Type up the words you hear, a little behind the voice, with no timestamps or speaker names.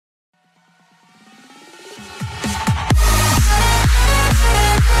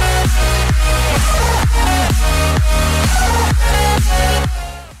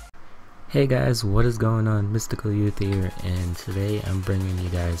Hey guys, what is going on? Mystical Youth here, and today I'm bringing you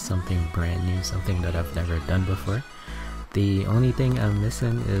guys something brand new, something that I've never done before. The only thing I'm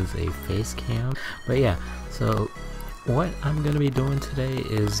missing is a face cam, but yeah, so what I'm gonna be doing today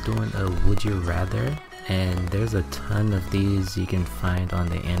is doing a would you rather, and there's a ton of these you can find on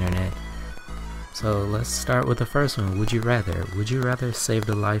the internet. So let's start with the first one. Would you rather save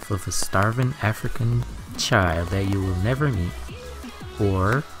the life of a starving African child that you will never meet,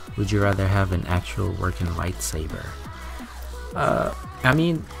 or would you rather have an actual working lightsaber? I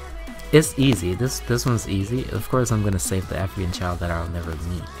mean, it's easy. This one's easy. Of course, I'm gonna save the African child that I'll never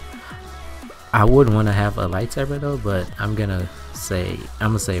meet. I would want to have a lightsaber though, but I'm gonna save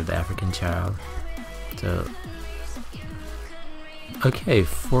the African child. So, okay,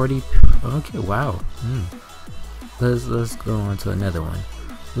 40. Okay, wow. Let's go on to another one.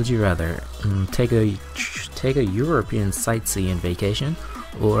 Would you rather take a European sightseeing vacation,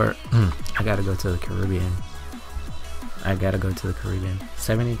 or I gotta go to the Caribbean?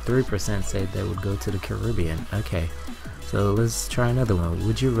 73% said they would go to the Caribbean. Okay, so let's try another one.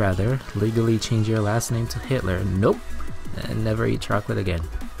 Would you rather legally change your last name to Hitler? Nope. And never eat chocolate again.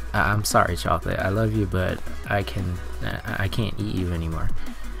 I'm sorry, chocolate. I love you, but I can't eat you anymore.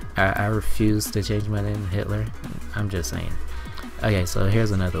 I refuse to change my name to Hitler. I'm just saying. Okay, so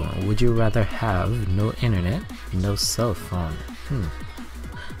here's another one. Would you rather have no internet, no cell phone?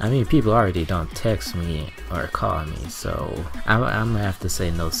 I mean, people already don't text me or call me, so I'm gonna have to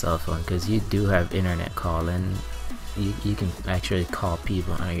say no cell phone, because you do have internet calling. You can actually call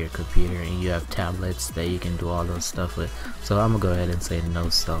people on your computer, and you have tablets that you can do all those stuff with. So I'm gonna go ahead and say no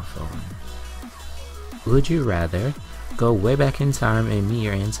cell phone. Would you rather go way back in time and meet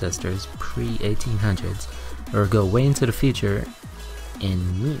your ancestors pre-1800s, or go way into the future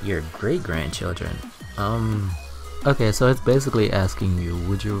and meet your great-grandchildren? Okay, so it's basically asking you,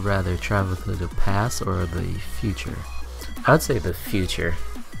 would you rather travel to the past or the future? I'd say the future,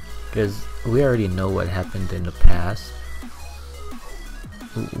 because we already know what happened in the past.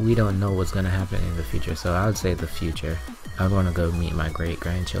 We don't know what's gonna happen in the future, so I would say the future. I want to go meet my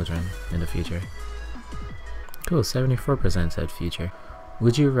great-grandchildren in the future. Cool, 74% said future.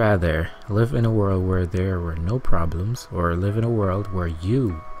 Would you rather live in a world where there were no problems, or live in a world where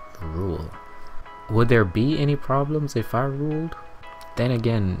you rule? Would there be any problems if I ruled? Then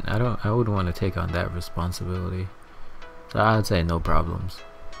again, I would want to take on that responsibility. So I'd say no problems.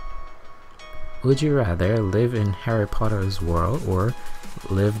 Would you rather live in Harry Potter's world, or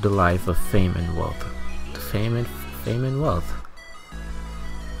live the life of fame and wealth? Fame and wealth.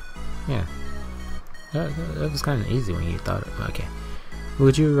 Yeah. That was kind of easy when you thought of it. Okay.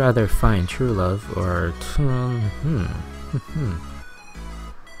 Would you rather find true love, or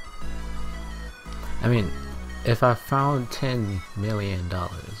I mean, if I found $10 million,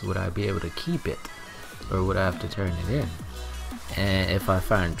 would I be able to keep it, or would I have to turn it in? And if I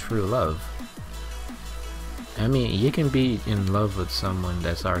find true love, I mean, you can be in love with someone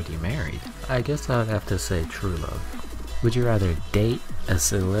that's already married. I guess I would have to say true love. Would you rather date a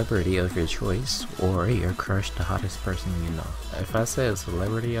celebrity of your choice, or your crush, the hottest person you know? If I say a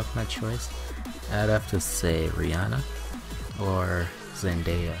celebrity of my choice, I'd have to say Rihanna or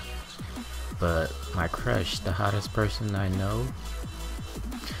Zendaya. But my crush, the hottest person I know?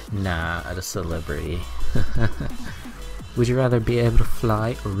 Nah, the celebrity. Would you rather be able to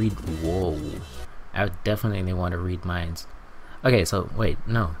fly or read? Whoa. I would definitely want to read minds. Okay, so wait,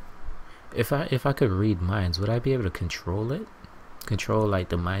 no. If I could read minds, would I be able to control it? Control like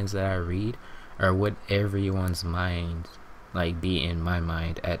the minds that I read? Or would everyone's mind like be in my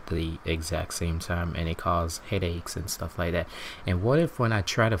mind at the exact same time, and it cause headaches and stuff like that? And what if when I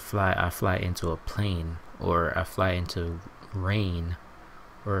try to fly, I fly into a plane, or I fly into rain,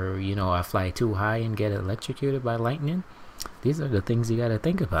 or I fly too high and get electrocuted by lightning? These are the things you gotta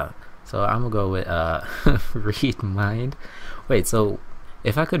think about. So I'm gonna go with read mind. Wait, so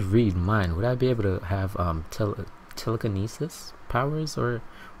if I could read mind, would I be able to have telekinesis powers, or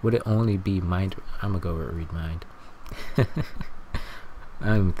would it only be mind? I'm gonna go with read mind.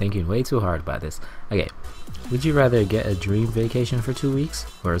 I'm thinking way too hard about this. Okay, would you rather get a dream vacation for 2 weeks,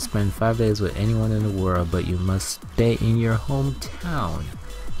 or spend 5 days with anyone in the world, but you must stay in your hometown?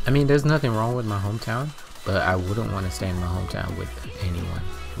 I mean, there's nothing wrong with my hometown, but I wouldn't want to stay in my hometown with anyone,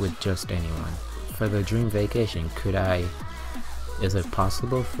 with just anyone. For the dream vacation, is it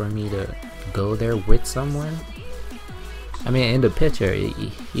possible for me to go there with someone? I mean, in the picture,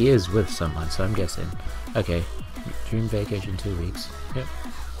 he is with someone, so I'm guessing. Okay, dream vacation 2 weeks. Yep.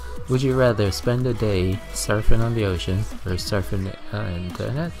 Would you rather spend a day surfing on the ocean, or surfing the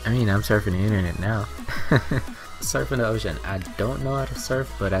internet? I mean, I'm surfing the internet now. Surfing the ocean. I don't know how to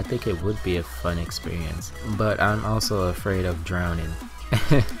surf, but I think it would be a fun experience. But I'm also afraid of drowning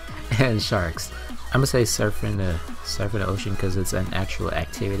and sharks. I'm gonna say surfing the ocean because it's an actual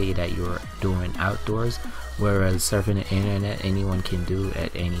activity that you're doing outdoors, whereas surfing the internet anyone can do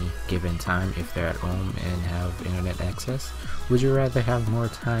at any given time if they're at home and have internet access. Would you rather have more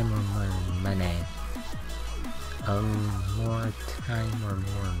time or more money? More time or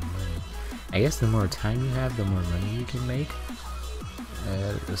more money? I guess the more time you have, the more money you can make.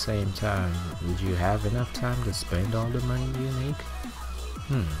 At the same time, would you have enough time to spend all the money you make?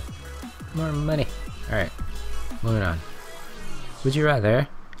 More money. Alright, moving on. Would you rather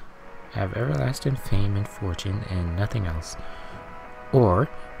have everlasting fame and fortune and nothing else, or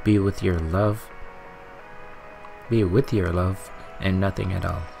be with your love and nothing at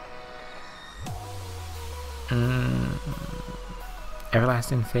all?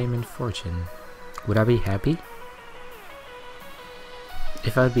 Everlasting fame and fortune. Would I be happy?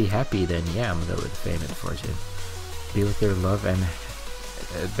 If I'd be happy, then yeah, I'm gonna go with fame and fortune. Be with your love and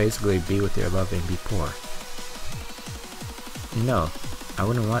basically be with your love and be poor. No, I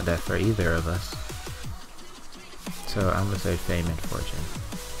wouldn't want that for either of us. So I'm gonna say fame and fortune.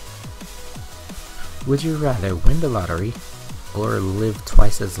 Would you rather win the lottery or live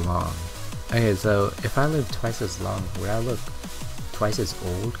twice as long? Okay, so if I live twice as long, would I look twice as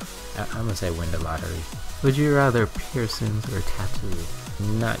old? I'm gonna say win the lottery. Would you rather piercings or tattoos?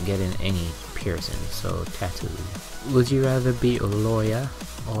 Not getting any piercings, so tattoos. Would you rather be a lawyer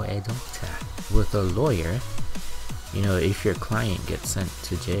or a doctor? With a lawyer, you know, if your client gets sent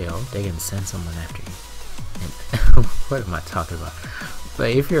to jail, they can send someone after you. And what am I talking about?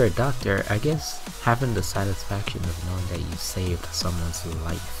 But if you're a doctor, I guess having the satisfaction of knowing that you saved someone's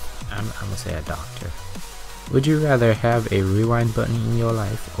life. I'm gonna say a doctor. Would you rather have a rewind button in your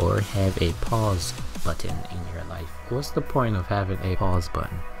life or have a pause button in your life? What's the point of having a pause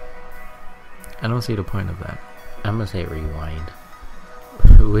button? I don't see the point of that. I'm gonna say rewind.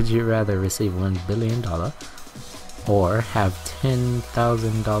 Would you rather receive $1 billion or have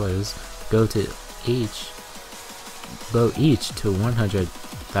 $10,000 go each to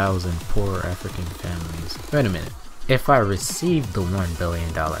 100,000 poor African families? Wait a minute. If I received the $1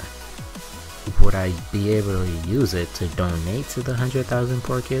 billion, would I be able to use it to donate to the 100,000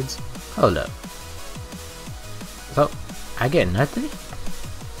 poor kids? Hold up. So, I get nothing?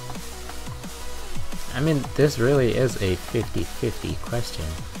 I mean, this really is a 50-50 question.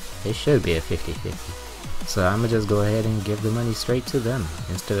 It should be a 50-50. So I'm gonna just go ahead and give the money straight to them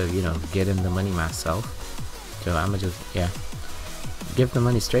instead of, you know, getting the money myself. So I'm gonna just, yeah, give the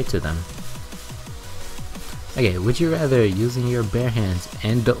money straight to them. Okay, would you rather using your bare hands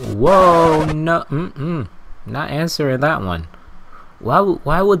and whoa, no, not answering that one.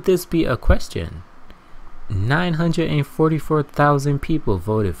 Why would this be a question? 944,000 people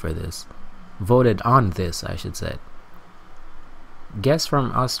voted for this. Voted on this, I should say. Guess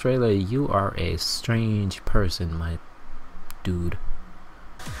from Australia, you are a strange person, my dude.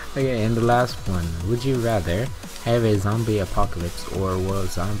 Okay, and the last one. Would you rather have a zombie apocalypse or well,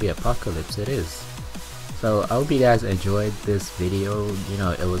 zombie apocalypse it is? So I hope you guys enjoyed this video. You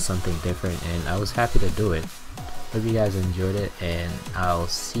know, it was something different and I was happy to do it. Hope you guys enjoyed it and I'll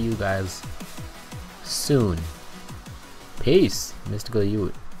see you guys soon. Peace. Mystical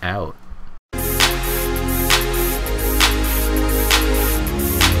You out.